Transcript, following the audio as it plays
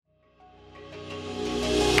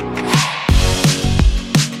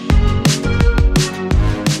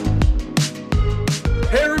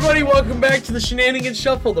to the Shenanigan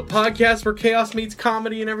Shuffle, the podcast where chaos meets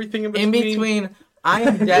comedy and everything in between. I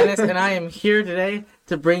am Dennis, and I am here today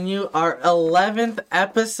to bring you our 11th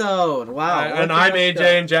episode. Wow. And I'm AJ,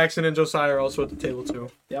 and Jackson and Josiah are also at the table, too.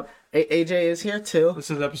 Yep. AJ is here, too.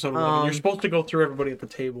 This is episode 11. You're supposed to go through everybody at the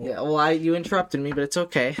table. Yeah, well, you interrupted me, but it's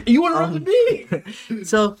okay. You interrupted me!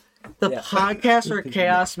 So, the podcast where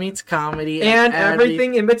chaos meets comedy. And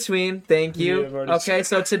everything in between. Thank you. Yeah, Okay,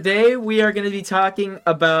 so today we are going to be talking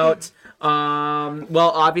about...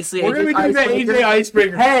 well, obviously, We're going to be doing that AJ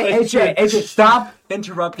icebreaker. Hey, AJ, stop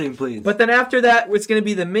interrupting, please. But then after that, it's going to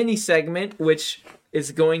be the mini segment, which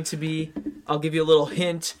is going to be, I'll give you a little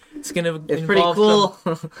hint. It's going to involve cool.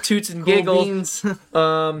 some toots and Cool giggles.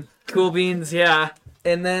 beans. Cool beans, yeah.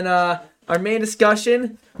 And then our main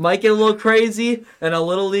discussion might get a little crazy and a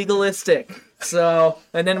little legalistic. So,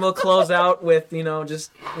 and then we'll close out with,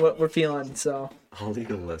 just what we're feeling. So,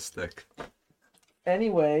 Legalistic.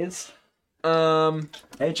 anyways,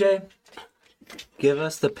 AJ, give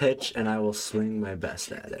us the pitch and I will swing my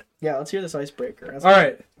best at it. yeah, let's hear this icebreaker. All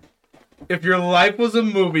right. If your life was a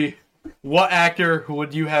movie, what actor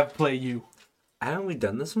would you have play you? Haven't we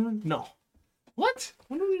done this one? No. What?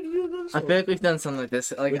 When did we do this? I feel like we've done something like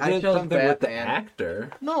this. Like, We I did chose something with the Batman. actor.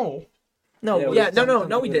 No. No, Yeah, yeah, we no,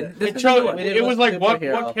 did we didn't. This It, is chose, what we did it was like, what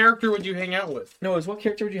superhero. character would you hang out with? No, it was what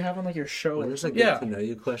character would you have on like your show? Was this a Yeah. get to know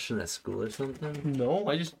you question at school or something? No,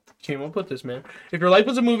 I just came up with this, man. If your life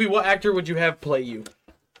was a movie, what actor would you have play you?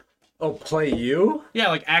 Oh, play you? Yeah,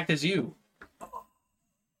 like act as you.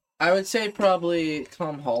 I would say probably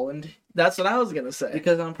Tom Holland, That's what I was gonna say.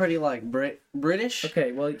 because I'm pretty, like, British.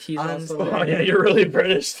 Okay, well he's also. Oh yeah, you're really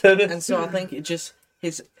British. Then. And so I think it just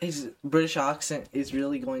his British accent is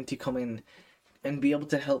really going to come in and be able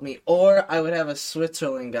to help me. Or I would have a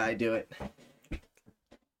Switzerland guy do it.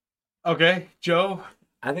 Okay, Joe.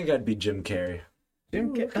 I think I'd be Jim Carrey.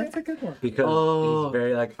 Jim Carrey. That's a good one. Because Oh. he's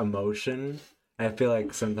very, like, emotion. I feel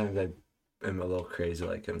like sometimes I am a little crazy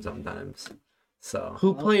like him sometimes. So.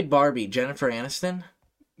 Who played Barbie? Jennifer Aniston?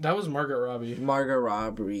 That was Margot Robbie. Margot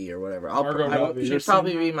Robbie or whatever. Margot Robbie. She'd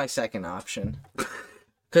probably be my second option.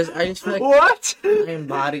 Because I just feel like What? I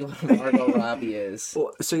embody what Margot Robbie is.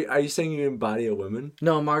 Well, so are you saying you embody a woman?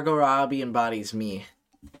 No, Margot Robbie embodies me.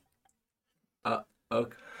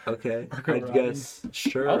 Okay. Margot I Robbie. guess.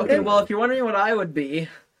 Sure. Okay, well if you're wondering what I would be,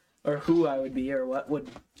 or who I would be, or what would,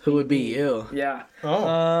 Who would be you? yeah,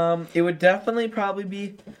 Oh. it would definitely probably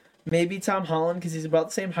be maybe Tom Holland because he's about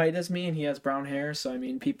the same height as me and he has brown hair. So I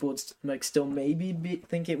mean, people would like still maybe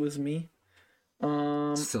think it was me.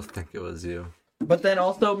 Still think it was you. But then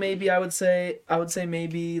also maybe I would say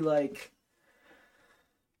maybe like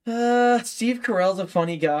Steve Carell's a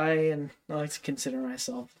funny guy and I like to consider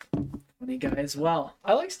myself a funny guy as well.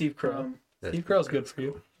 I like Steve Carell. Steve Carell's good for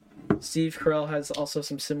you. Steve Carell has also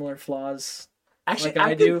some similar flaws. Actually, Like I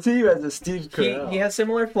I do. can see you as a Steve Carell. He has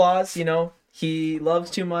similar flaws, he loves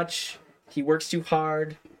too much, he works too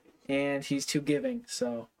hard, and he's too giving.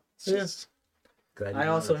 So it's just, Glad I you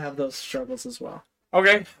also know. have those struggles as well.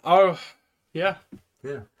 Okay. Oh, yeah.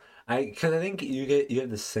 Yeah. Because I think you have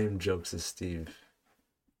the same jokes as Steve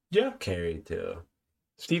Yeah. Carey too.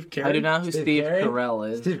 Steve Carell. I do not know who Steve Steve Carell?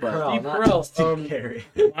 Carell is. Steve but- Carell, Steve not Carell, Steve Carey.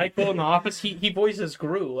 Michael in The Office. He voices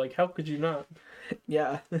Gru. Like, how could you not?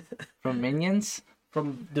 Yeah. From Minions?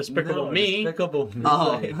 From Despicable Me. Despicable Me.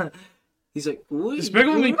 Oh. He's like, "Ooh,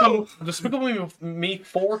 Despicable Me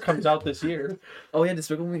 4 comes out this year. Oh yeah,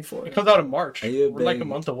 Despicable Me 4. It comes out in March. Are you a We're like a big-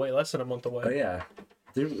 month away, less than a month away. Oh yeah.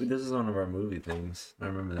 This is one of our movie things. I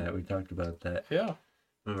remember that. We talked about that. Yeah.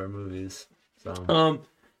 One of our movies. So.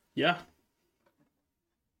 Yeah.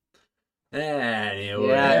 Anyway.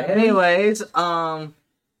 Yeah. Anyways,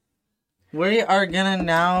 we are gonna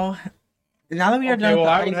now that we are Okay, done. well, with the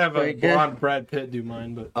I would have a icebreaker- blonde Brad Pitt do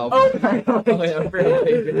mine, but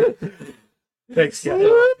thanks, guys.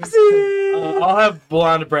 I'll have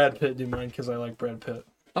blonde Brad Pitt do mine because I like Brad Pitt.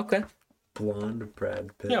 Okay. Blonde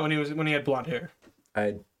Brad Pitt. Yeah, when he had blonde hair.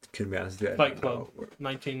 I couldn't be honest with you. I Fight don't know. Club,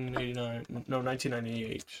 1989. No,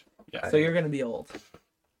 1998. Yeah. So you're gonna be old.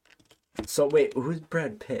 So wait, who's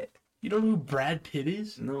Brad Pitt? You don't know who Brad Pitt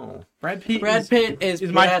is? No. Brad Pitt. Brad Pitt is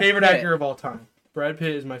my Brad favorite Pitt. actor of all time. Brad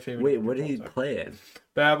Pitt is my favorite. Wait, actor what of did he all time. play in?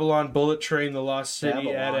 Babylon, Bullet Train, The Lost City,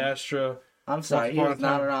 Babylon. Ad Astra. I'm sorry, he Once was Upon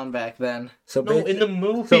a not Time. around back then. So No, in the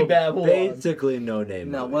movie Babylon. basically no name.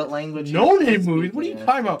 No, movies. what language? No name movies. What are you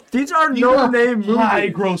talking about? These are These are no-name movies.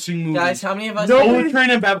 high-grossing movies. Guys, how many of us? Bullet Train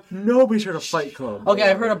and Babylon. Nobody's heard of Fight Club. Okay,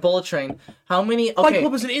 I've heard of Bullet Train. How many? Fight Okay,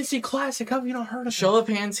 Club is an instant classic. How have you not heard of show of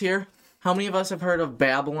hands here. How many of us have heard of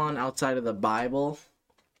Babylon outside of the Bible?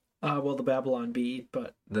 Well, the Babylon Bee,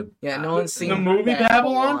 but Yeah, no one's seen the movie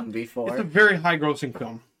Babylon? before. It's a very high-grossing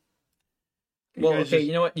film. Well, guys okay, just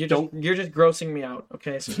you know what? You're just grossing me out.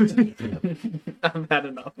 Okay, so I've had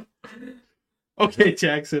enough. Okay,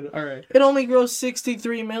 Jackson. All right. It only grossed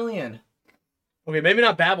 63 million. Okay, maybe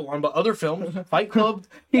not Babylon, but other films. Fight Club.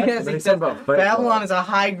 Yes, They he said said about Fight Babylon Club. is a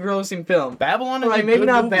high-grossing film. Babylon is Right, a maybe good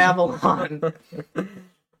not movie. Babylon.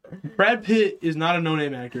 Brad Pitt is not a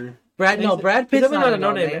no-name actor. Brad He's Pitt's definitely not not a a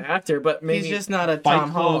no-name no-name. actor, but maybe He's just not a Fight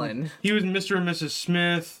Tom Club. Holland. He was Mr. and Mrs.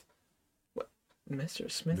 Smith.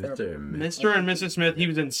 Mr. Smith. Or... Mr. Mr. and Mrs. Smith. He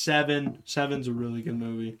was in Seven. Seven's a really good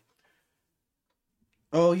movie.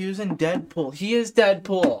 Oh, he was in Deadpool. He is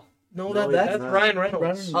Deadpool. No, No, that's he's not. Ryan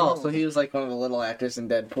Reynolds. Oh, so he was like one of the little actors in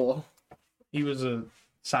Deadpool. He was a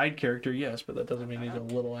side character, yes, but that doesn't mean he's a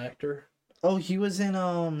little actor. Oh, he was in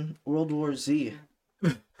World War Z.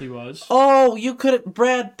 He was. Oh, you could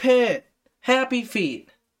Brad Pitt. Happy Feet.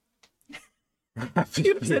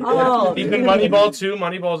 Oh, He's in Moneyball too.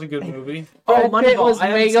 Moneyball's a good movie. Oh, Brad Pitt Moneyball. was I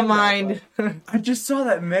haven't seen that, Megamind. I just saw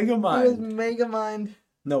that He was Megamind. Megamind.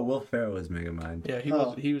 No, Will Ferrell was Megamind. Yeah, he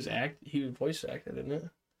Oh. was he was voice acted, isn't it?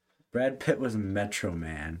 Brad Pitt was Metro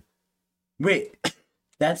Man. Wait,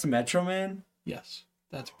 that's Metro Man? Yes,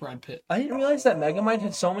 that's Brad Pitt. I didn't realize that Megamind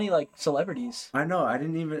had so many like celebrities. I know. I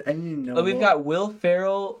didn't even know. We've got Will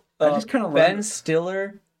Ferrell, I just kinda Ben learned-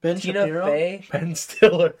 Stiller, Ben Tina Shapiro. Fey. Ben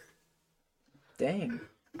Stiller. Dang.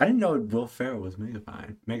 I didn't know Will Ferrell was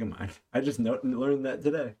Megamind. I just learned that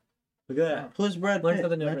today. Look at that. Who's Brad Learn Pitt?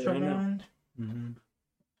 something new every Metro day. I know. Man. Mm-hmm.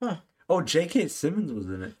 Huh. Oh, J.K. Simmons was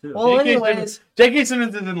in it too. Well, J.K. anyways, J.K.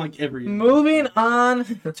 Simmons is in like every. moving on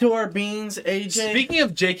to our beans, AJ. Speaking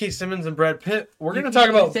of J.K. Simmons and Brad Pitt, we're You gonna can't talk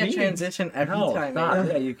about use that beans. transition every no, time. stop. AJ.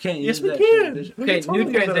 Yeah, you can't use Yes, we that can. transition. We Okay, can new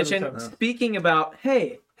totally do that transition. every time. Speaking about,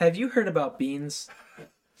 hey, have you heard about beans?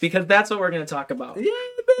 Because that's what we're going to talk about. Yeah,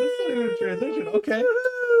 That's not even a transition. Okay.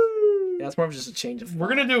 Yeah, it's more of just a change of. We're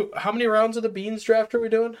gonna do how many rounds of the beans draft are we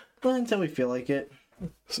doing? Well, until we feel like it.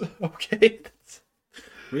 Okay.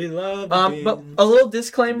 We love But beans. a little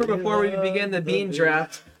disclaimer We before we love begin the the bean beans.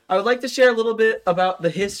 draft. I would like to share a little bit about the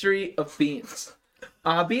history of beans.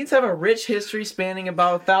 Beans have a rich history spanning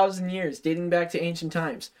about 1,000 years, dating back to ancient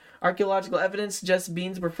times. Archaeological evidence suggests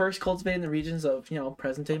beans were first cultivated in the regions of,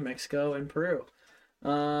 present-day Mexico and Peru.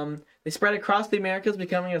 They spread across the Americas,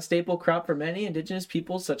 becoming a staple crop for many indigenous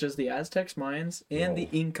peoples such as the Aztecs, Mayans, and the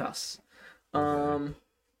Incas.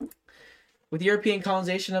 With European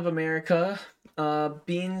colonization of America,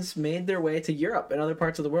 beans made their way to Europe and other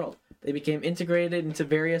parts of the world. They became integrated into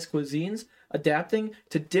various cuisines, adapting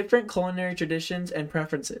to different culinary traditions and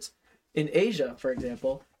preferences. In Asia, for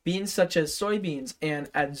example, beans such as soybeans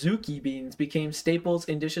and adzuki beans became staples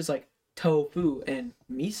in dishes like tofu and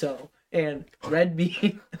miso and red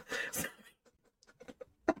bean.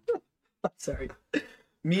 Sorry.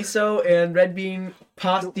 Miso and red bean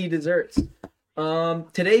pasty desserts.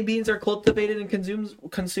 Today, beans are cultivated and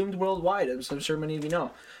consumed worldwide, as I'm sure many of you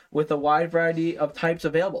know, with a wide variety of types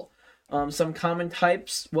available. Some common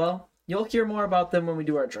types, well, you'll hear more about them when we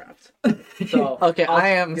do our draft. So, Okay, I'll I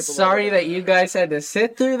am skip a little sorry bit. that you guys had to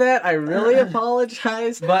sit through that. I really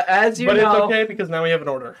apologize. But as you But know, it's okay because now we have an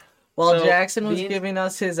order. While So, Jackson was beans- giving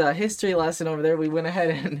us his history lesson over there, we went ahead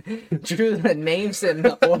and drew the names in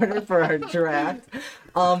the order for our draft.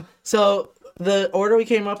 So the order we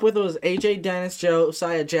came up with was AJ, Dennis,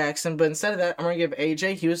 Josiah, Jackson. But instead of that, I'm gonna give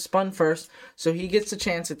AJ. He was spun first, so he gets the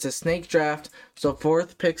chance. It's a snake draft. So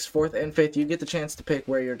fourth and fifth. You get the chance to pick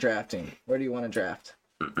where you're drafting. Where do you want to draft?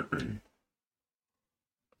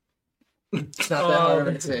 It's not that hard of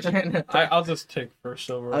a decision. I'll just take first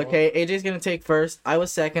overall. Okay, AJ's gonna take first. I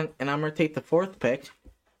was second, and I'm gonna take the fourth pick,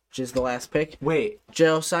 which is the last pick. Wait,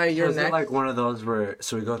 Josiah, you're is next. it like one of those where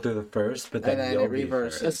so we go through the first, but then, And then you'll it be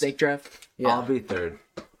reverses. a first? snake draft. Yeah. I'll be third.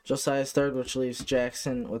 Josiah's third, which leaves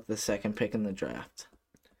Jackson with the second pick in the draft.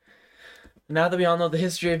 Now that we all know the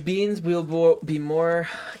history of beans, we'll be more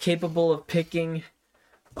capable of picking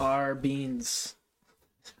our beans.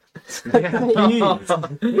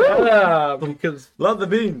 Yeah, because Love the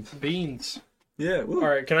beans. beans. Yeah. All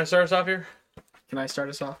right, can I start us off here? Can I start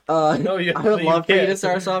us off? No, you. I would you love for you to can't.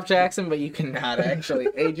 start us off, Jackson, but you cannot actually.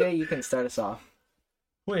 AJ, you can start us off.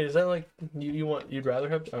 Wait, is that like you'd rather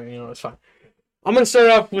have? I mean, it's fine. I'm gonna start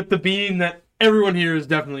off with the bean that everyone here is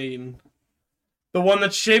definitely eating. The one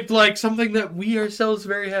that's shaped like something that we ourselves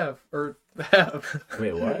have.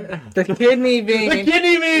 Wait, what? The kidney bean. The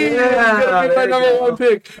kidney bean! Yeah, Gonna be my there you number go. one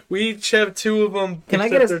pick. We each have two of them. Can I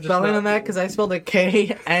get a spelling on that? Because I spelled it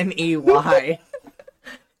Kney.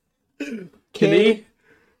 Kidney?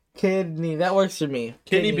 Kidney. That works for me.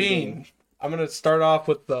 Kidney bean. I'm gonna start off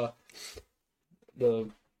with the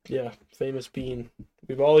famous bean.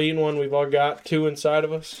 We've all eaten one. We've all got two inside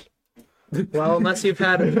of us. Well, unless you've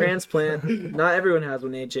had a transplant, not everyone has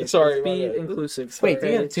one, AJ. Sorry, Let's be my bad. inclusive. Wait, do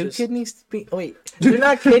you have It's two just- kidneys? Wait, they're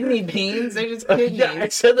not kidney beans. They're just kidneys. Yeah, I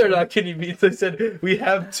said they're not kidney beans. I said we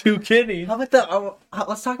have 2 kidneys. How about the?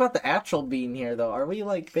 Let's talk about the actual bean here, though. Are we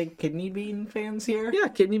like big kidney bean fans here? Yeah,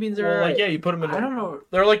 kidney beans are Well, alright. like, yeah, you put them in. I don't know.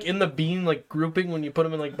 They're like in the bean like grouping when you put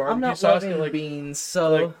them in like I'm barbecue not sauce. loving They're like beans,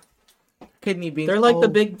 so like- kidney beans. They're like Oh,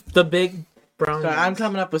 the big brown. Sorry, I'm ones.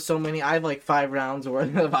 coming up with so many. I have like 5 rounds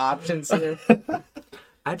worth of options here.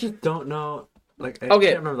 I just don't know. Like, I Okay.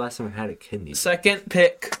 can't remember the last time I had a kidney. Second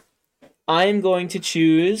pick. I'm going to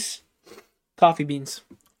choose coffee beans.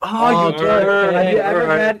 Oh, you dude. did. Have you ever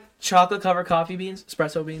Alright. had chocolate covered coffee beans?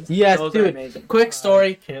 Espresso beans? Yes, Those dude. are amazing. Quick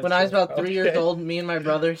story. can't When I was say. about 3 years Okay. old, me and my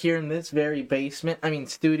brother here in this very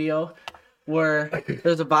studio, where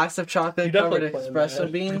there's a box of chocolate You definitely covered planned espresso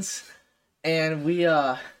that. beans, and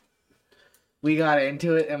we got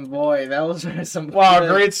into it, and boy, those were some Wow, good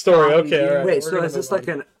great story. coffee Okay, all right. Wait, we're so gonna is this move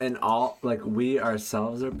like an all like we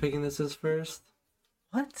ourselves are picking this as first?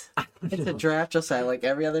 What? It's a draft, Josiah, like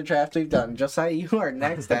every other draft we've done. Josiah, you are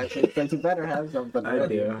next, actually, so you better have something. I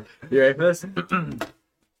ready. do. You ready for this?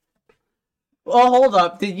 Oh, hold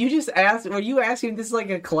up. Did you just ask? Were you asking if this is like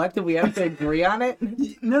a collective? We have to agree on it?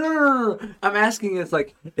 No. I'm asking is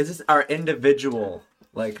like, is this our individual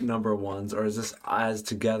like number ones, or is this as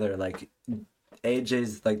together? Like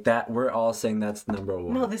AJ's like that. We're all saying that's number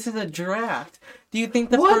one. No, this is a draft. Do you think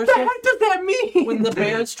the what first the one, heck does that mean? when the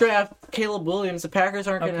Bears draft Caleb Williams, the Packers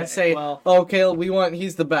aren't going to Okay, say, well- "Oh, Caleb,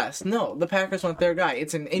 he's the best." No, the Packers want their guy.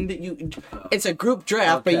 It's it's a group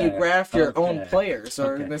draft, but you Okay, draft your own okay, players,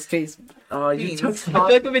 or in okay. this case, Oh, you Beans. took. I feel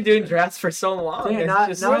like we've been doing drafts for so long. Yeah, It's not-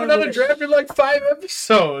 just- not- We haven't done a draft in like 5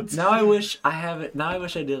 episodes. Now I wish I haven't. Now I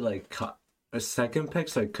wish I did like a second pick,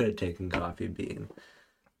 so I could have taken coffee bean,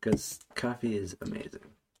 because coffee is amazing.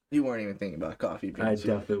 you weren't even thinking about coffee beans. I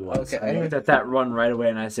definitely was. Okay. I looked at that run right away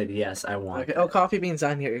and I said, yes, I want Okay. it. Oh, coffee beans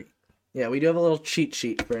on here. Yeah, we do have a little cheat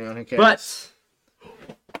sheet for anyone who cares. But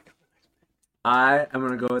I am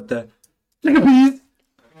gonna go with the chickpeas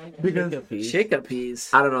because Chickpeas.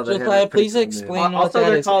 I don't know. they have Josiah, a pretty please cool name. explain what Also, that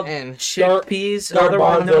they're is. called in. chickpeas,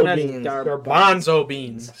 otherwise known Garbanzo as beans. garb- Garbanzo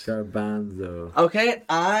beans. Garbanzo. Okay,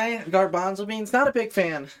 garbanzo beans. Not a big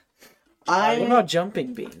fan. What about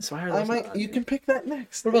jumping beans? Why are those not on You here? can pick that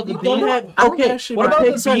next. What about the You don't beans? have- I don't okay, actually what mind about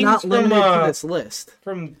the picks are beans not from, limited to uh, this list?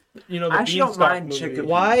 From the I actually don't Beanstalk mind movie. chicken.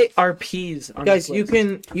 Why are peas on Guys, this you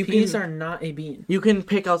list? can Peas are not a bean. you can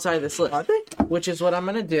pick outside this list, Are they? which is what I'm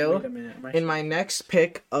gonna Wait a do minute. in my next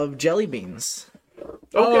pick of jelly beans. Okay.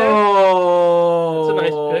 Oh,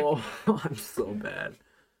 That's a nice I'm so bad.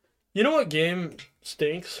 You know what game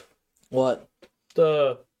stinks? What?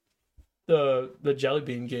 The jelly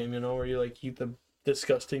bean game, you know, where you like eat the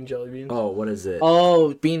disgusting jelly beans. Oh, what is it?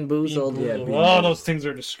 Oh, bean boozled. Yeah, Oh, bean those things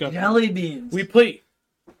are disgusting. Jelly beans. We play.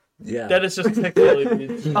 Yeah. That is just thick jelly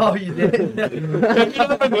beans. Oh, you did.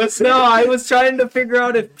 No, I was trying to figure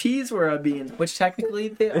out if peas were a bean, which technically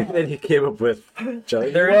they And are. then he came up with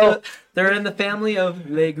jelly. They're in the family of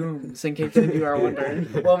legumes, in case any of you are wondering.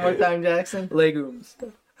 One more time, Jackson. Legumes.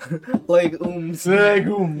 Legumes.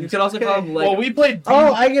 You could also call them Well, legumes. we played.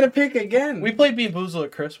 Oh, I get a pick again. We played Bean Boozled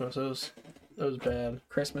at Christmas. It was bad.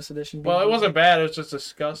 Christmas edition. Well, it bean. wasn't bad. It was just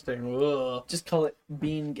disgusting. Ugh. Just call it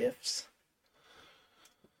bean gifts.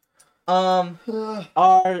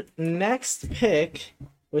 Our next pick,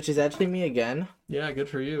 which is actually me again. Yeah, good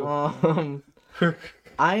for you.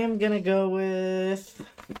 I am gonna go with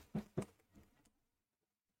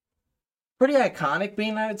pretty iconic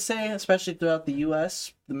bean, I would say, especially throughout the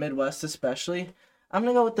U.S., the Midwest especially. I'm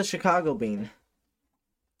gonna go with the Chicago bean.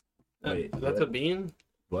 Wait, That's what? a bean?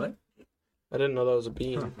 What? I didn't know that was a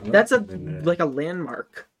bean. That's like a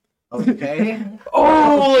landmark. Okay.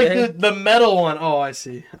 Oh, Okay. like the metal one. Oh, I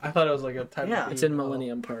see. I thought it was like a type Yeah, of It's bean. in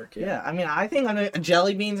Millennium Park. Yeah, I mean, I think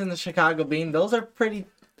jelly beans and the Chicago bean, those are pretty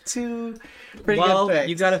Well, good picks.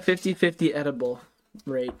 you got a 50-50 edible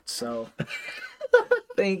rate, so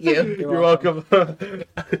Thank you. You're welcome.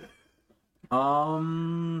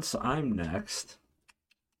 So I'm next.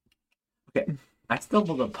 Okay, I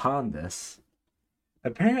stumbled upon this.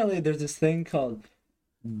 Apparently, there's this thing called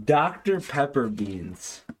Dr. Pepper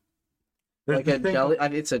beans. There's Like this a thing- jelly,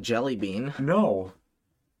 it's a jelly bean. No.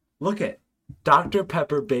 Look at Dr.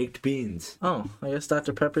 Pepper baked beans. Oh, I guess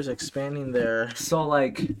Dr. Pepper's expanding their. So,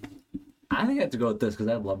 like, I think I have to go with this because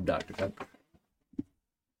I love Dr. Pepper.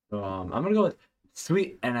 So, I'm going to go with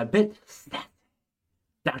sweet and a bit sassy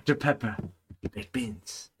Dr. Pepper baked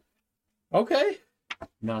beans. Okay.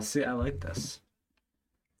 Now, see, I like this.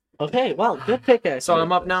 Okay, well, good pick, actually. So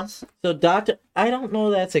I'm up now. So Doctor, I don't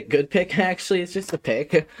know that's a good pick actually. It's just a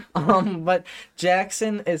pick. But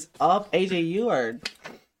Jackson is up. AJ, you are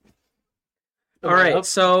All right,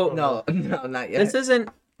 so no, not yet.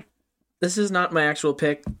 This is not my actual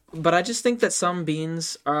pick, but I just think that some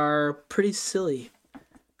beans are pretty silly.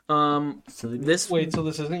 This Wait, so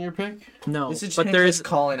this isn't your pick? no, This is but James there's just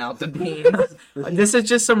calling out the beans. this is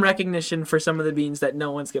just some recognition for some of the beans that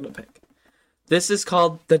no one's gonna pick. This is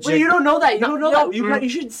called the. Wait, you don't know that. You don't know no, that. You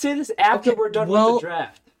should say this after Okay, we're done well- with the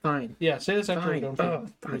draft. Fine. Yeah, say this after we're Fine. done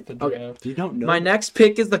Oh, with the okay. draft. You don't know. My next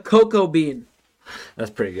pick is the cocoa bean. That's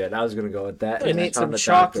pretty good. I was gonna go with that. We and I need found some the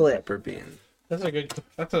chocolate. Dr. Pepper bean. That's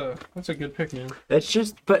a good pick, man. It's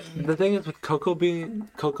just, but the thing is with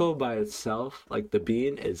cocoa by itself, like the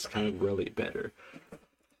bean is kind of really bitter.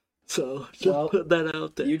 So just Well, put that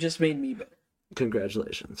out there. You just made me better.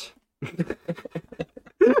 Congratulations.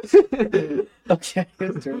 Okay,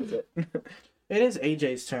 whose turn is it? It is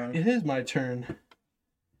AJ's turn. It is my turn.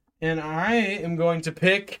 And I am going to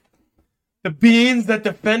pick the beans that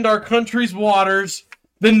defend our country's waters,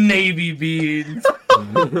 the navy beans.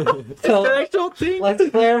 So Actual thing. let's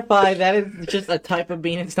clarify that is just a type of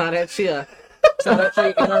bean. It's not actually in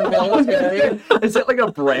our military. Is it like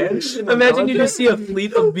a branch? Imagine you just see a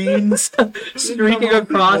fleet of beans streaking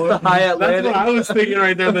across the high That's what Atlantic. I was thinking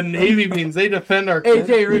right there. The navy beans, they defend our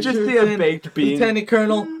AJ You just see a Richardson, baked bean. Lieutenant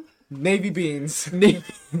Colonel, Navy beans.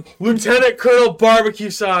 Lieutenant Colonel barbecue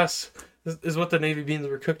sauce is what the navy beans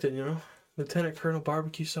were cooked in, you know? Lieutenant Colonel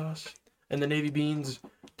barbecue sauce. And the navy beans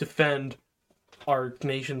defend our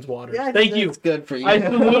nation's waters. Yeah, Thank you. It's good for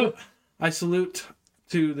you. I salute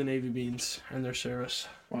to the navy beans and their service.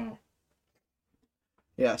 Wow.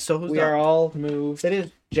 Yeah. So who's We up? are all moved. It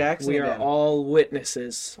is Jackson. We are again. all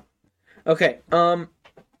witnesses. Okay.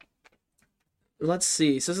 Let's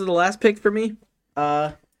see. So this is the last pick for me.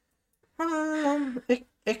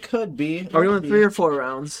 It could be. Are we doing 3 or 4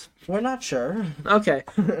 rounds? We're not sure. Okay.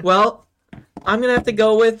 Well, I'm gonna have to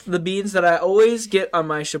go with the beans that I always get on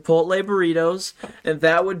my Chipotle burritos, and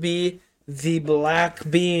that would be the black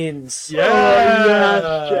beans.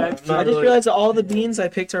 Yeah. I just realized that all the beans I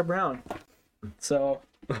picked are brown. So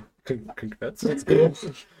Congrats.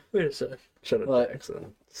 Wait a sec. Shut up, What?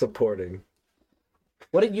 Jackson. Supporting.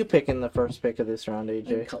 What did you pick in the first pick of this round,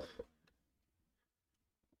 AJ?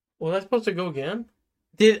 Well, that's supposed to go again?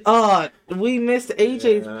 We missed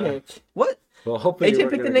AJ's Yeah. pick. what? Well, hopefully AJ you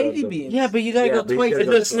weren't picked the gonna go navy with beans. Yeah, but you gotta Yeah, go but you twice. gotta It's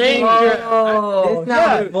go the snake. Oh, It's not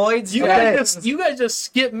yeah. avoids You guys just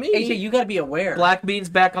skip me. AJ, you gotta be aware. black beans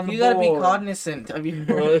back on the You board. gotta be cognizant of your.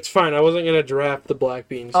 Well, it's fine. I wasn't gonna draft the black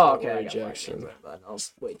beans. Oh, so okay. I Larry got Jackson. I'll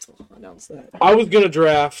wait till I announce that. I was gonna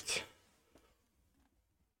draft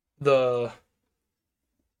the.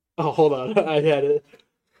 Oh, hold on. I had it.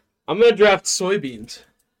 I'm gonna draft soybeans.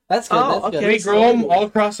 That's good. Oh, that's okay. We good. grow them all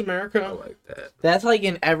across I America. like that. That's like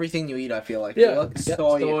in everything you eat. I feel like. Yeah. Look,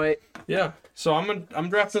 soy. Soy. Yeah. So I'm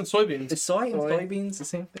drafting soybeans. Is soy and Soy. soybeans the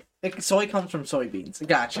same thing? Soy comes from soybeans.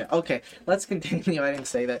 Gotcha. Okay, let's continue. I didn't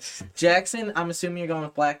say that. Jackson, I'm assuming you're going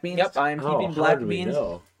with black beans. Yep, I'm Oh, keeping how black did we beans.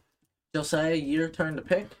 know? Josiah, your turn to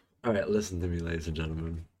pick. All right, listen to me, ladies and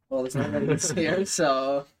gentlemen. Well, there's nobody else here,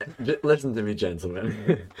 so Listen to me,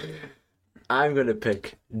 gentlemen. I'm gonna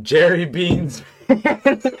pick Jerry Beans.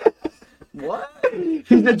 What?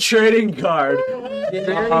 He's a trading card.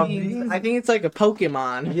 Jerry Beans. I think it's like a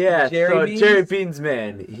Pokemon. Yeah, Jerry Beans? Jerry Beans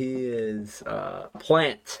man. He is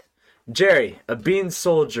plant. Jerry, a bean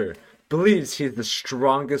soldier, believes he's the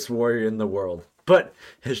strongest warrior in the world, but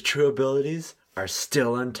his true abilities are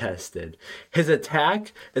still untested. His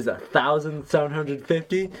attack is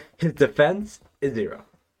 1,750. His defense is 0.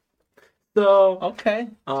 So Okay.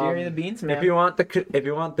 Jerry the Beans Man. if you want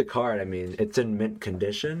the card, I mean, it's in mint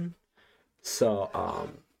condition. So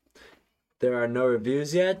there are no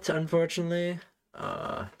reviews yet, unfortunately.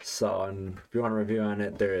 So if you want a review on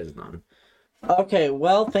it, there is none. Okay,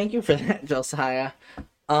 well, thank you for that, Josiah.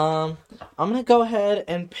 I'm gonna go ahead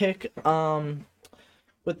and pick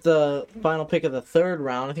with the final pick of the third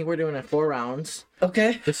round. I think we're doing it 4 rounds,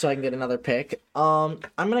 Okay. just so I can get another pick. I'm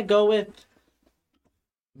gonna go with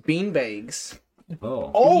bean bags.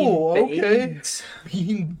 Oh. Oh, Bean okay. bags.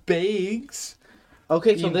 Bean bags.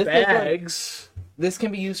 Okay, so Bean this is like, bags. this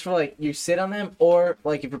can be used for like you sit on them, or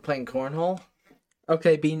like if you're playing cornhole.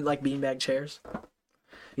 Okay, beanbag chairs.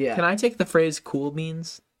 Yeah, Can I take the phrase cool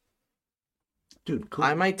beans? Dude, cool.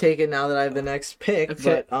 I might take it now that I have the next pick.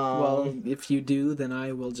 Okay. But well, if you do, then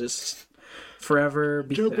I will just forever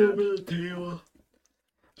be Jump sad. over the table.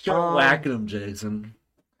 Start Um, whacking him, Jason.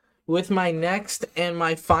 with my next and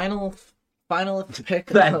my final finalist pick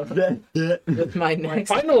with my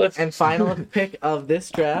next finalist. and finalist pick of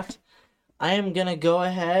this draft. I am gonna go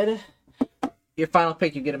ahead. Your final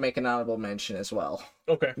pick, you get to make an honorable mention as well.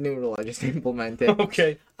 Okay. New rule I just implemented.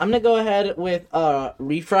 Okay. I'm gonna go ahead with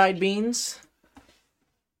refried beans.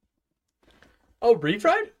 Oh,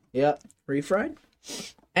 refried? Yep. Refried?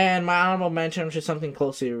 And my honorable mention, which is something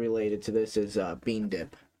closely related to this, is bean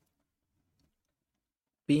dip.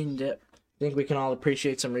 Bean dip. I think we can all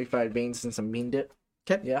appreciate some refried beans and some bean dip.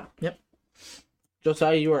 Okay. Yeah. Yep.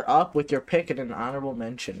 Josiah, you are up with your pick and an honorable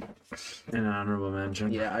mention. An honorable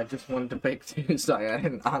mention. Yeah, I just wanted to pick two, so I had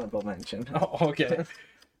an honorable mention. Oh, okay.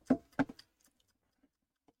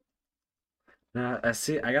 I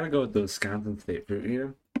see. I gotta go with the Wisconsin State fruit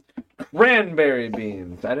here. Cranberry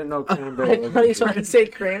beans. I didn't know cranberry. I thought you were going to say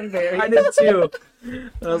cranberry. I did too.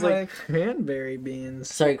 I was like, cranberry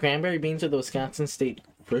beans. Sorry, cranberry beans are the Wisconsin State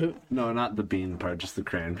fruit? No, not the bean part, just the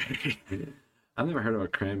cranberry. I've never heard of a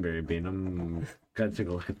cranberry bean. I'm gotta take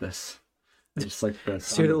a look at this. Just like this.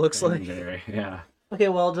 See what it looks like. Yeah. Okay,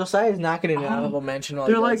 well, Josiah's not getting an honorable mention. While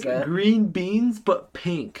They're he like does that. green beans, but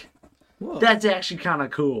pink. Whoa. That's actually kind of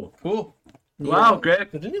cool. Cool. Wow,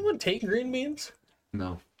 Greg. Did anyone take green beans?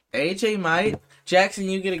 No. AJ might. Jackson,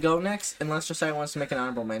 you get to go next, unless Josiah wants to make an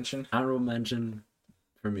honorable mention. Honorable mention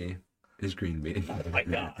for me is green bean. Oh my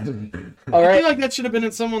god. All I right. feel like that should have been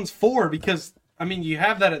in someone's 4 because I mean you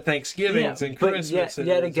have that at Thanksgivings and but Christmas.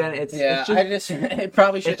 yet again, it's Yeah, it's just, it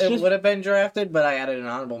probably should. it's It just- would have been drafted, but I added an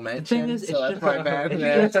honorable the mention. thing is, it's so that's just my bad.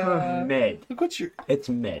 it's just mid. Look what you're. It's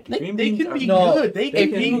mid. They Green can beans be No, good. They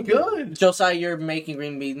can be good. Josiah, you're making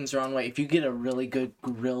green beans the wrong way. If you get a really good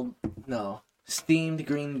steamed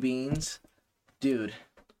green beans, dude,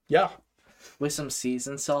 Yeah. with some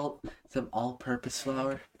seasoned salt, some all-purpose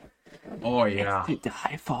flour, Oh yeah. to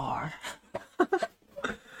die for.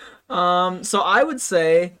 So I would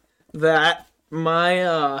say that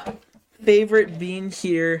my favorite bean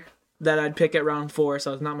here that I'd pick at round 4,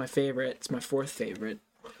 so it's not my favorite, it's my 4th favorite,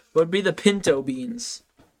 would be the pinto beans.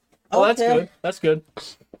 Oh, that's Okay. good. That's good.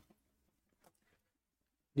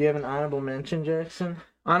 Do you have an honorable mention, Jackson?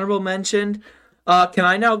 Honorable mention. Can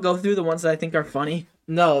I now go through the ones that I think are funny?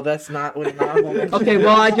 No, that's not what an honorable mention. Okay,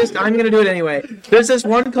 well I'm gonna do it anyway. There's this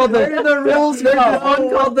one called there's one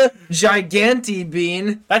called the Giganti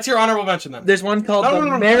bean. That's your honorable mention then. There's one called No.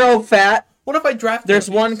 the Marrow Fat. What if I draft? There's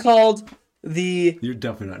one called the You're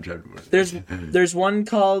definitely not judging. there's one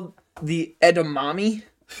called the edamame.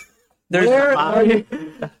 There's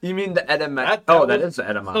You mean the edamame? That Oh, was- that is the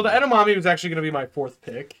edamame. So the edamame was actually going to be my 4th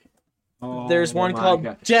pick. there's one called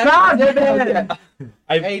Jackson,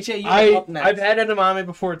 I've, AJ, you're up next. I've had edamame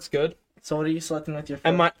before. It's good. So what are you selecting with your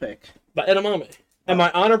And first pick? But edamame. And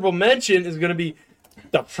my honorable mention is going to be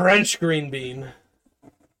the French green bean.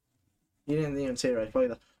 You didn't even say it right. Probably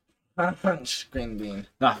the French green bean.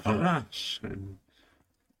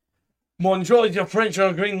 Bonjour, the French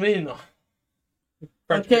green bean.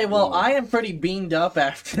 French Okay, green well, bean. I am pretty beaned up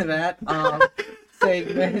after that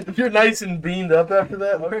segment. You're nice and beaned up after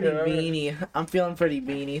that. Pretty Okay, all right. beanie. I'm feeling pretty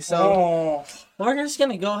beanie. So Oh, we're just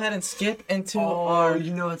gonna go ahead and skip into Oh, our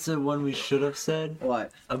you know what's the one we should have said?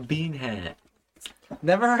 what? A bean hat.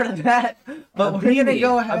 Never heard of that. But A we're gonna beanie.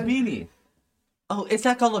 go A ahead. beanie. Oh, it's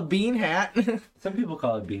not called a bean hat. Some people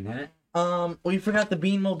call it bean hat. We forgot the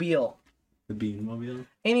bean mobile. The bean mobile.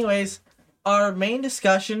 Anyways, our main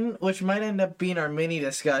discussion, which might end up being our mini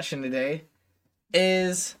discussion today,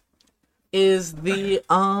 is the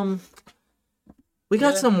we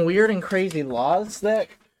got some weird and crazy laws that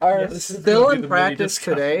are Yeah, this is still gonna be in the mini practice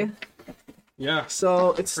discussion. today. yeah.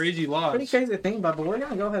 So it's Crazy laws. pretty crazy to think about, but we're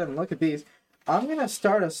gonna go ahead and look at these. I'm gonna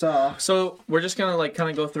start us off. So we're just gonna like kind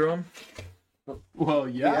of go through them. Well,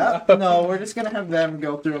 yeah. No, we're just gonna have them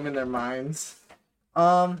go through them in their minds.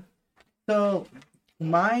 So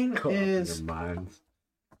mine is Your minds.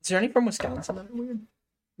 Is there any from Wisconsin that are weird?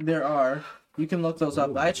 there are. You can look those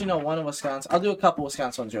up. I actually know one in Wisconsin. I'll do a couple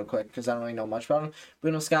Wisconsin ones real quick because I don't really know much about them. But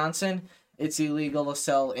in Wisconsin, it's illegal to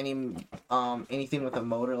sell anything with a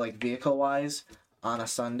motor, like vehicle wise, on a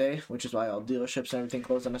Sunday, which is why all dealerships and everything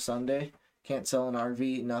close on a Sunday. Can't sell an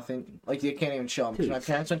RV, nothing. Like you can't even show them. 'Cause my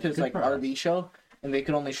parents went to this like RV show, and they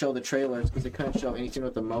could only show the trailers because they couldn't show anything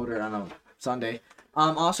with a motor on a Sunday.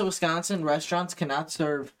 Also, Wisconsin restaurants cannot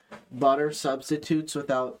serve butter substitutes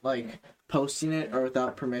without like posting it or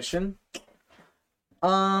without permission.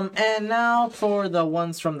 And now for the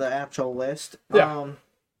ones from the actual list. Yeah.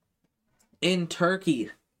 In Turkey,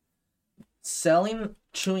 selling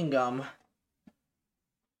chewing gum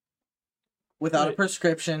without a Wait.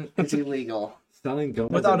 prescription is illegal. Selling gum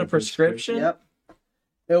Without a prescription? Yep.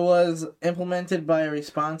 It was implemented by a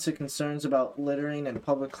response to concerns about littering and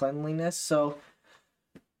public cleanliness. So,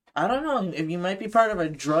 I don't know if you might be part of a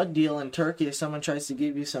drug deal in Turkey if someone tries to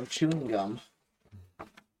give you some chewing gum.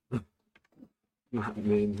 I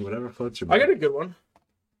mean, whatever floats your I boat. got a good one.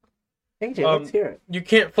 AJ, let's hear it. You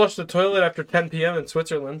can't flush the toilet after 10 p.m. in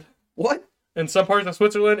Switzerland. What? In some parts of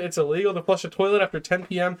Switzerland, it's illegal to flush a toilet after 10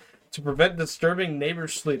 p.m. to prevent disturbing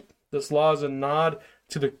neighbors' sleep. This law is a nod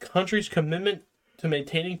to the country's commitment to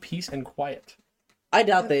maintaining peace and quiet. I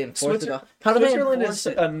doubt they enforce it. How do they Switzerland enforce is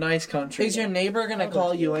it? a nice country. Is your neighbor gonna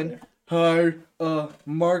call you in? Hi,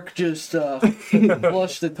 Mark just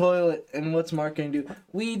flushed the toilet, and what's Mark gonna do?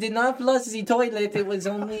 We did not flush the toilet. It was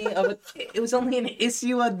only an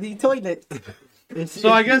issue of the toilet. So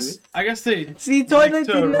I guess they The toilet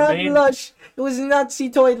to did not remain- flush. It was not the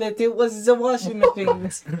toilet. It was the washing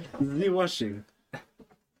machine. The washing.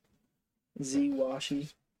 Z-washy.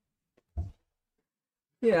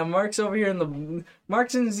 Yeah, Mark's over here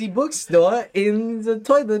Mark's in the bookstore in the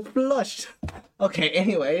toilet flushed. Okay,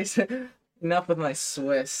 anyways, enough with my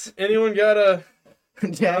Swiss. anyone got a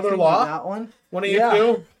Jack, you law? got one? one of you Yeah.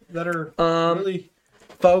 two that are really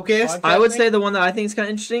Focused. I would say the one that I think is kind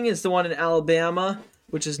of interesting is the one in Alabama,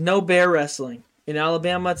 which is no bear wrestling. In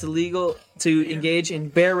Alabama, it's illegal to engage in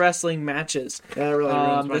bear wrestling matches. That really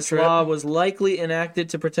ruins my This trip. law was likely enacted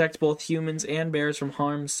to protect both humans and bears from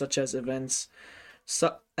harms such as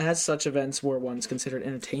such events were once considered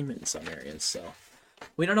entertainment in some areas. So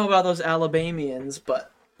we don't know about those Alabamians,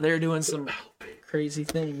 but they're doing some crazy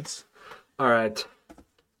things. All right.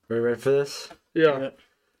 Are you ready for this? yeah.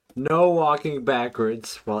 No walking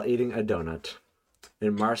backwards while eating a donut.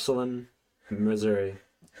 In Marceline, Missouri,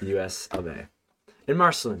 U.S. of A. In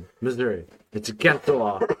Marceline, Missouri, it's against the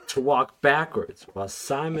law to walk backwards while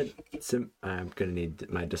I'm gonna need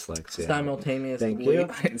my dyslexia. Simultaneously. Thank you.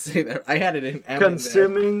 I didn't say that. I had it in M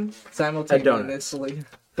Consuming simultaneously.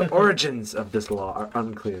 the origins of this law are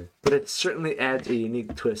unclear, but it certainly adds a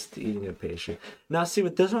unique twist to eating a pastry. Now, see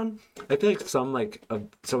with this one, I feel like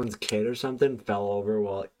someone's kid or something fell over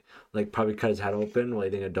while, probably cut his head open while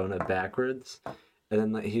eating a donut backwards,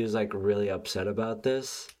 and then he was really upset about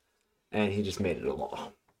this, and he just made it a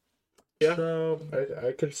law. Yeah. So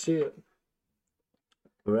I can see it.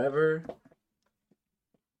 whatever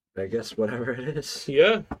it is.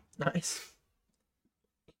 Yeah. Nice.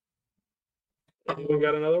 Anyone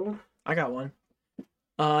got another one? I got one.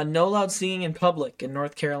 No loud singing in public in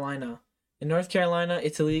North Carolina. In North Carolina,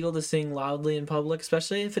 it's illegal to sing loudly in public,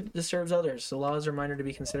 especially if it disturbs others. The law is a reminder to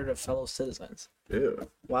be considered a fellow citizens. Ew.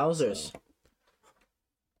 Wowzers.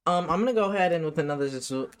 I'm gonna go ahead and with another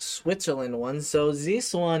Switzerland one. So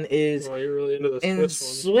this one is Oh, you're really into the in Swiss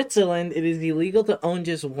one. Switzerland. It is illegal to own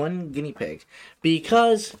just one guinea pig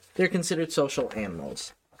because they're considered social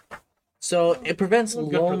animals. So it prevents Well,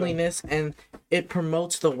 good for them. loneliness and it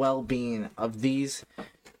promotes the well-being of these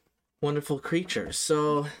wonderful creatures.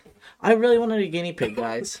 So I really wanted a guinea pig,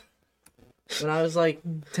 guys. When I was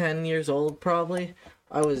 10 years old, probably,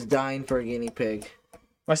 I was dying for a guinea pig.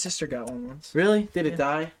 My sister got one once. Really? Did it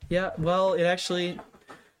die? Yeah, well,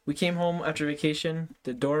 we came home after vacation,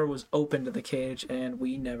 the door was open to the cage, and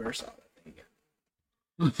we never saw it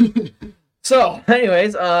again. So,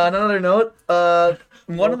 anyways, another note,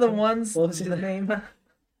 one of the ones... What was his name? I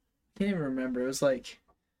can't even remember, it was No,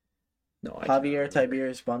 I Javier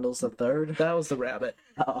Tiberius Bundles the Third. that was the rabbit.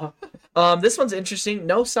 Oh. This one's interesting.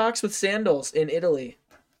 No socks with sandals in Italy.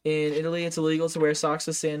 In Italy, it's illegal to wear socks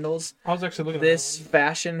with sandals. I was actually looking This at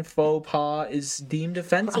fashion faux pas is deemed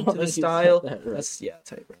offensive to You the said style. that right.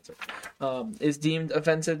 Type right. Is deemed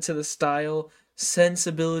offensive to the style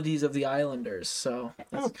sensibilities of the islanders. So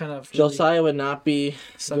that's kind of really Josiah would not be good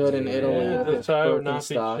in something- Italy. that. with This I would not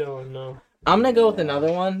be Birkenstock. chilling, no. I'm gonna go with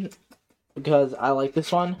another one because I like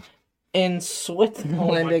this one. In Oh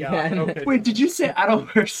Switzerland my God, again, okay. Wait, did you say I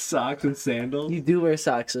don't wear socks and sandals? you do wear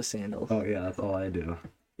socks with sandals. Oh yeah, that's all I do.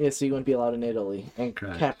 Yeah, so you wouldn't be allowed in Italy and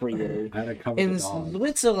Correct. Capri Italy. I had to cover In the dog.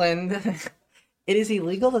 Switzerland, it is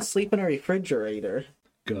illegal to sleep in a refrigerator.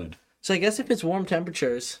 Good. So I guess if it's warm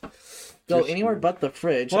temperatures, go Just- anywhere but the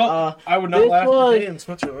fridge. Well, I would not this last was- a day in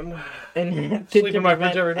Switzerland. And Sleep to in my fridge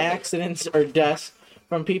prevent every day. accidents or deaths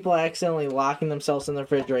from people accidentally locking themselves in the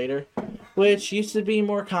refrigerator, which used to be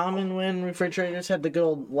more common when refrigerators had the good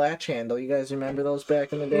old latch handle. You guys remember those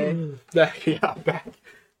back in the day?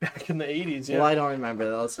 Back in the 80s, yeah. Well, I don't remember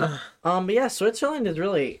those. But yeah, Switzerland is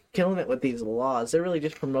really killing it with these laws. They're really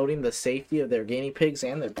just promoting the safety of their guinea pigs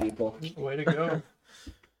and their people. Way to go.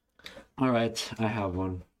 All right, I have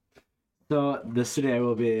one. So the city I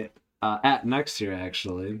will be at next year,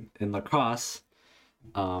 actually, in lacrosse,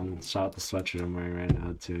 Shout out the sweatshirt I'm wearing right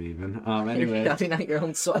now too. Even You're anyway, shouting out your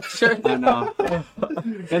own sweatshirt. I know.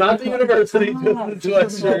 And not the university,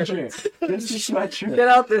 just the sweatshirt. Just a sweatshirt. Get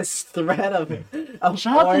out this thread of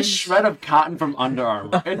Shout out the orange. shred of cotton from Under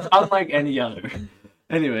Armour. It's unlike any other.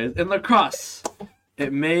 Anyways, in lacrosse,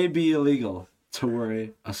 it may be illegal to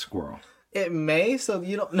worry a squirrel. It may, so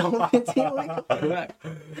you don't know if it's illegal. Correct.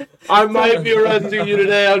 I might be arresting you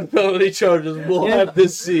today on felony charges. We'll have to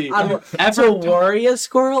see. To worry a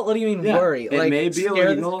squirrel? What do you mean Yeah, worry? it Like may be scare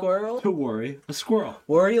the illegal squirrel? to worry a squirrel.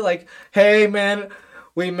 Worry like, hey man,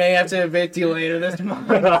 we may have to evict you later this month.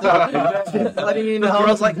 Letting you know. I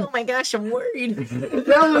was like, oh my gosh, I'm worried.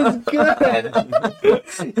 That was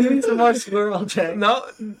good. Give me some more squirrel check.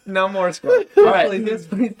 No more squirrel. All right. Please.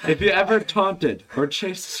 If you ever taunted or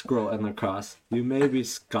chased a squirrel in lacrosse, you may be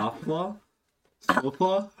scofflaw.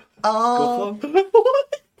 Scofflaw? Oh,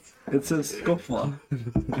 Scofflaw? It says scofflaw.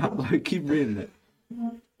 I keep reading it.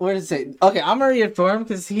 where does it say? Okay, I'm gonna read it for him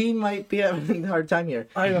because he might be having a hard time here.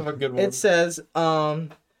 I have a good one. It says,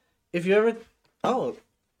 if you ever,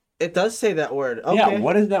 it does say that word. Okay. Yeah,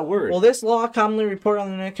 what is that word? Well, this law, commonly reported on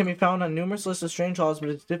the internet, can be found on numerous lists of strange laws, but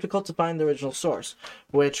it's difficult to find the original source,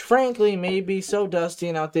 which, frankly, may be so dusty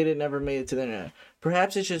and outdated it never made it to the internet.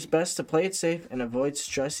 Perhaps it's just best to play it safe and avoid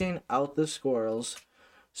stressing out the squirrels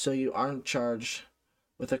so you aren't charged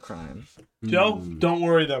with a crime. Joe, don't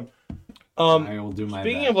worry them. I will do my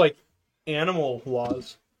Speaking best. of like animal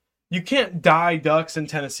laws, you can't dye ducks in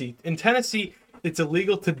Tennessee. In Tennessee, it's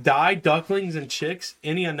illegal to dye ducklings and chicks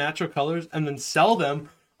any unnatural colors and then sell them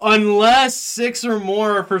unless 6 or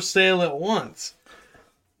more are for sale at once.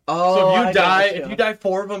 Oh, So I if you dye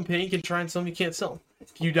 4 of them pink and try and sell them, you can't sell them.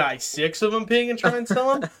 If you dye 6 of them pink and try and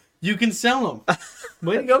sell them, you can sell them.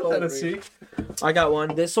 Way to go, Tennessee. I got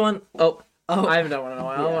one. This one, I haven't done one in a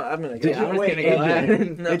while. Yeah. I'm gonna Did get I'm you just wait, gonna go ahead.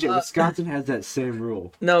 AJ, No, AJ, Wisconsin has that same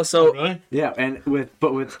rule. No, so Really? Yeah, and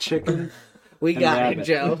with chicken. we got it, rabbit.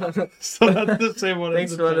 Joe. So that's the same one.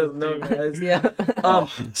 thanks as for the letting us know, Tennessee guys.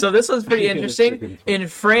 Yeah. So this one's pretty Chicken is interesting. chicken. In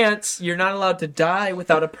France, you're not allowed to dye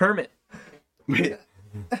without a permit. Wait,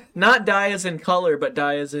 Not dye as in color, but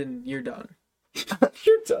dye as in you're done.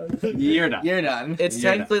 You're done. you're not. You're done. It's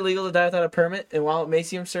You're technically legal to die without a permit, and while it may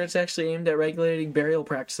seem absurd, it's actually aimed at regulating burial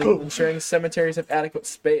practices and ensuring cemeteries have adequate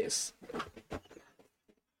space.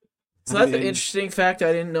 So that's an interesting fact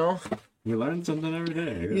I didn't know. You learn something every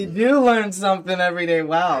day. You do learn something every day.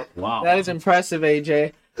 Wow. Wow. That is impressive,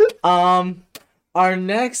 AJ. Our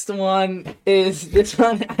next one is this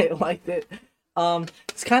one. I liked it.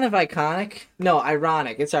 It's kind of iconic. No,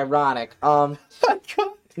 ironic. It's ironic.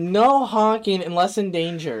 No honking unless in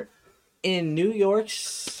danger. In New York,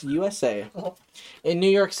 USA. In New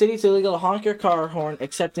York City, it's illegal to honk your car horn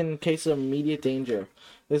except in case of immediate danger.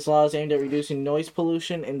 This law is aimed at reducing noise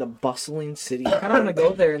pollution in the bustling city. I don't want to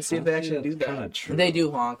go there and see if they actually do Kind that. of true. They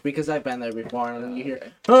do honk because I've been there before, and then you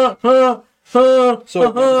hear. So There's also a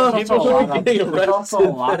lot of- getting there's also a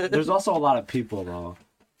lot- arrested. there's also a lot of people though,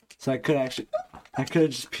 so I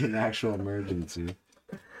could just be an actual emergency.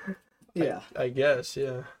 Yeah. I guess,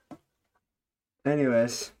 yeah.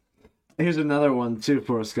 Anyways, here's another one too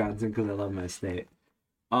for Wisconsin because I love my state.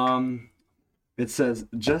 It says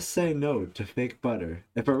just say no to fake butter.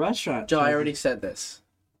 If a restaurant Joe, I tries- already said this.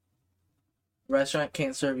 Restaurant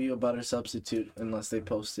can't serve you a butter substitute unless they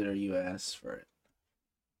post it or you ask for it.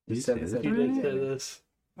 Did you said say this that? You did say this.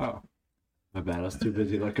 Oh, my bad. I was too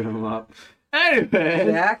busy looking them up. Anyway,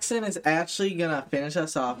 Jackson is actually gonna finish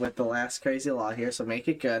us off with the last crazy law here, so make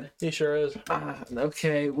it good. He sure is.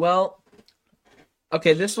 Okay, well,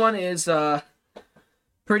 this one is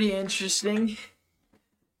pretty interesting.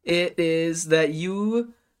 It is that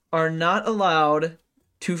you are not allowed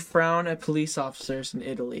to frown at police officers in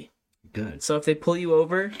Italy. good. So if they pull you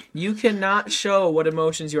over, you cannot show what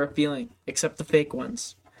emotions you are feeling, except the fake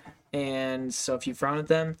ones. And so if you frown at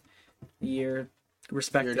them, you're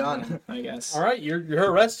respecting You're done. them, I guess. All right, you're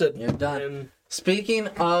arrested. You're done. And Speaking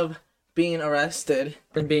of being arrested,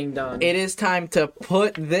 And being done. it is time to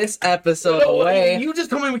put this episode away. You just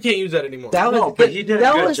told me we can't use that anymore. That was No, good. but he did a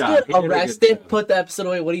that good was job. good. He did a good Arrested, job. put the episode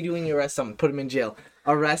away. What are you doing? You arrest someone, put him in jail.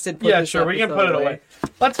 Arrested, put Yeah, this sure, we can episode put it away.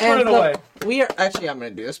 Let's put it so away. We are actually. I'm gonna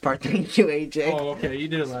do this part. Thank you, AJ. Oh, okay, you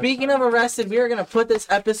did it last Speaking time. of arrested, we are gonna put this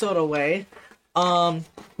episode away.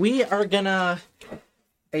 We are gonna.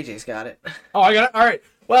 AJ's got it. Oh, I got it. All right.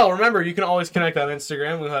 Well, remember, you can always connect on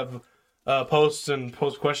Instagram. We'll have posts and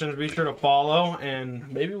post questions. Be sure to follow,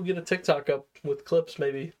 and maybe we'll get a TikTok up with clips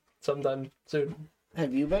maybe sometime soon.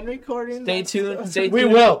 Have you been recording? Stay tuned. Stay tuned. We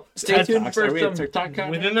will. Stay tuned for Are we a some. TikTok guy?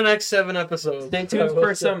 Within the next 7 episodes. Stay I tuned will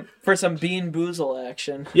for say. some Bean Boozle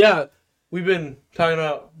action. Yeah. we've been talking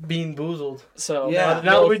about Bean Boozled. So Yeah.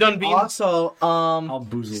 Now that we've done Bean, Also, I'll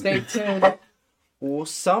boozle. stay tuned. Well,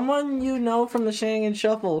 someone you know from the Shenanigan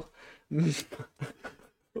Shuffle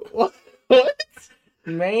what?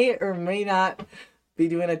 may or may not be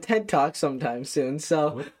doing a TED Talk sometime soon.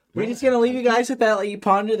 So we're just gonna leave you guys with that. Let you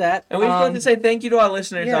ponder that. And we just want to say thank you to our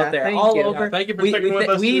listeners yeah, out there, thank all you. over. Yeah, thank you for we sticking with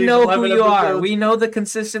us we through these know who 11 you are. episodes. We know the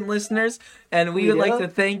consistent listeners, and we would like Yeah. to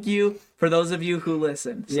thank you for those of you who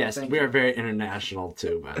listen. So Yes, thank we you. are very international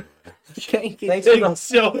too, man. Thank you. Thanks for the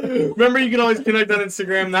So remember, you can always connect on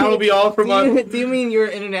Instagram. That will be all from us. Do you mean you're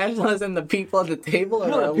international as in the people at the table or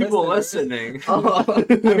No, the people listeners? listening. Oh.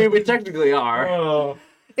 I mean, we technically are. Oh.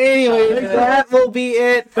 Anyway, that will be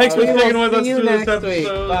it. Thanks for We will sticking with see us you through this next week.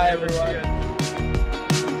 episode. Bye, everyone. Yeah.